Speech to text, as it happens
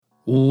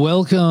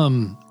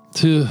Welcome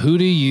to Who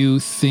Do You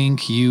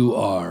Think You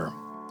Are?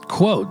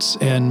 Quotes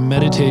and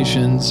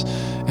meditations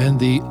and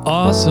the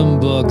awesome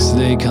books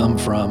they come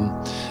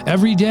from.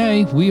 Every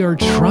day, we are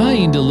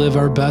trying to live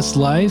our best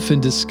life and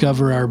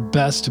discover our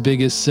best,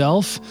 biggest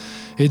self.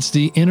 It's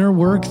the inner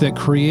work that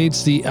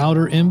creates the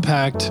outer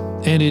impact,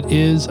 and it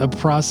is a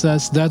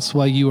process. That's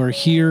why you are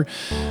here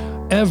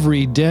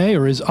every day,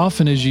 or as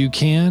often as you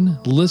can,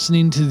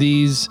 listening to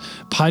these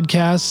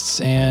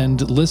podcasts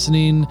and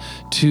listening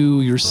to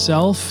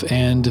yourself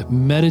and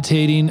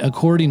meditating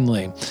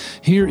accordingly.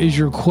 Here is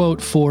your quote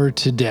for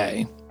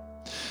today.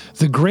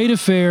 The great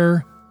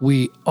affair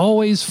we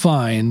always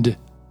find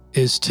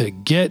is to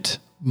get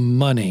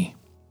money.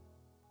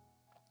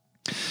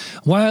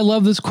 Why I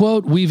love this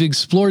quote, we've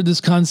explored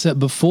this concept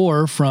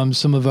before from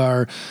some of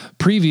our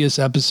previous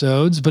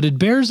episodes, but it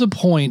bears a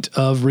point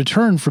of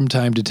return from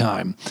time to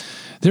time.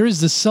 There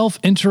is the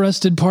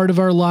self-interested part of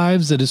our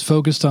lives that is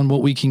focused on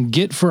what we can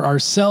get for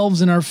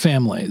ourselves and our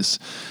families.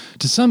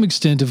 To some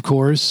extent, of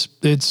course,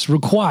 it's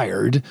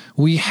required.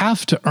 We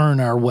have to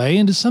earn our way,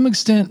 and to some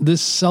extent,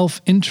 this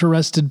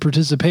self-interested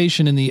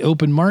participation in the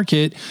open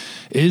market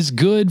is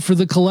good for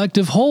the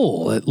collective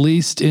whole, at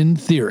least in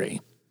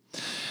theory.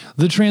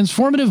 The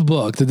transformative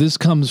book that this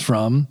comes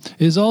from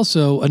is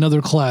also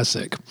another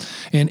classic,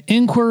 An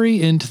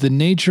Inquiry into the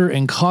Nature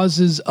and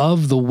Causes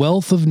of the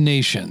Wealth of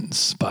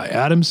Nations by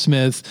Adam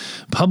Smith,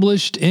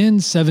 published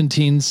in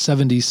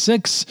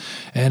 1776,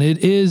 and it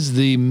is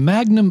the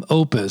magnum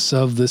opus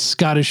of the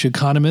Scottish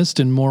economist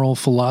and moral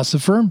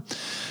philosopher.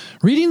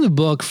 Reading the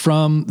book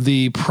from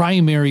the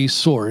primary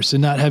source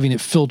and not having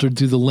it filtered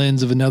through the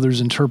lens of another's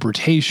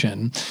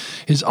interpretation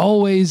is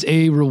always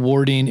a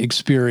rewarding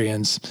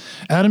experience.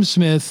 Adam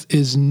Smith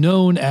is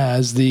known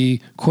as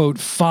the, quote,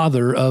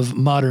 father of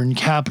modern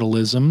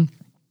capitalism.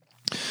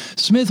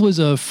 Smith was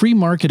a free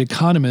market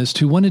economist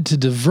who wanted to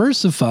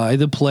diversify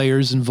the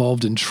players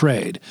involved in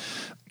trade.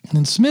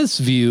 In Smith's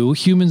view,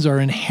 humans are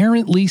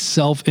inherently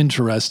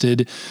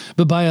self-interested,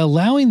 but by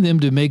allowing them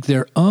to make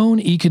their own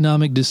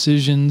economic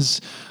decisions,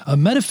 a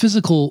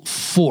metaphysical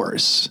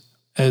force,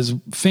 as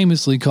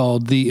famously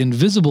called the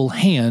invisible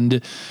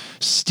hand,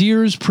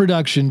 steers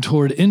production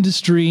toward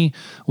industry,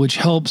 which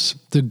helps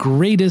the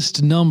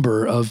greatest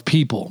number of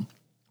people.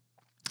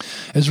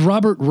 As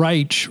Robert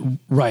Reich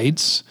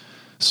writes,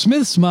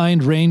 Smith's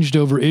mind ranged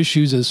over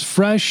issues as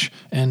fresh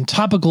and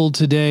topical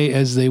today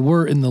as they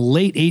were in the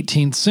late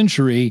 18th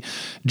century: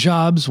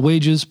 jobs,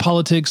 wages,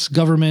 politics,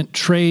 government,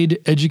 trade,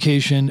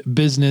 education,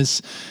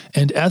 business,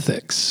 and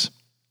ethics.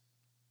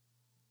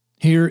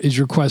 Here is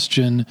your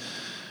question,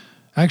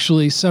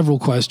 actually several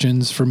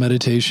questions for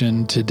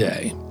meditation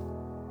today.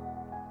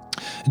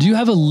 Do you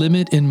have a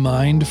limit in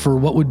mind for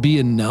what would be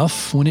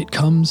enough when it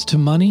comes to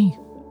money?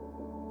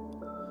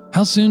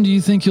 How soon do you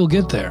think you'll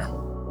get there?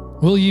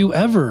 Will you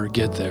ever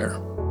get there?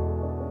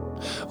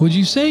 Would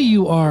you say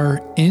you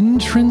are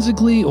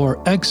intrinsically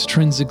or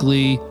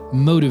extrinsically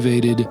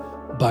motivated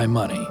by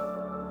money?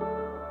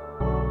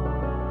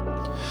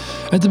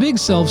 At the Big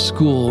Self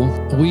School,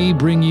 we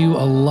bring you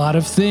a lot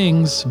of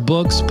things,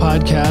 books,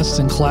 podcasts,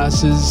 and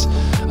classes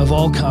of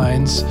all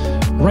kinds.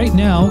 Right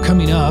now,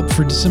 coming up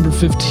for December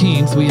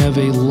 15th, we have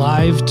a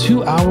live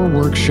 2-hour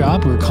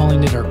workshop. We're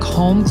calling it our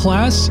Calm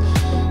Class.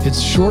 It's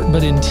short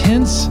but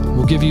intense.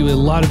 We'll give you a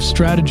lot of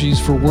strategies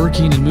for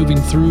working and moving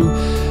through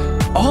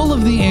all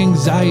of the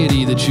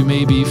anxiety that you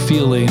may be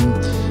feeling.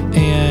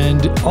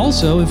 And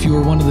also, if you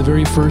were one of the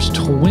very first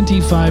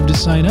 25 to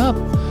sign up,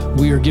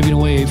 we are giving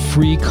away a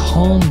free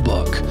Calm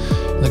book.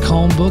 The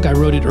Calm book, I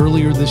wrote it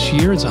earlier this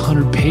year. It's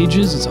 100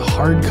 pages. It's a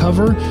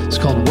hardcover. It's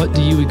called What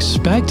Do You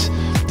Expect?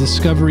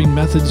 Discovering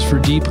Methods for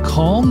Deep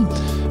Calm.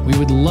 We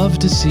would love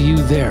to see you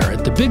there at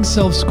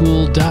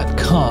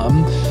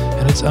thebigselfschool.com,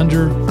 and it's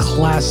under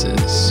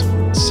classes.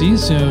 See you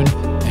soon,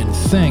 and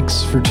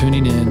thanks for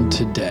tuning in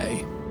today.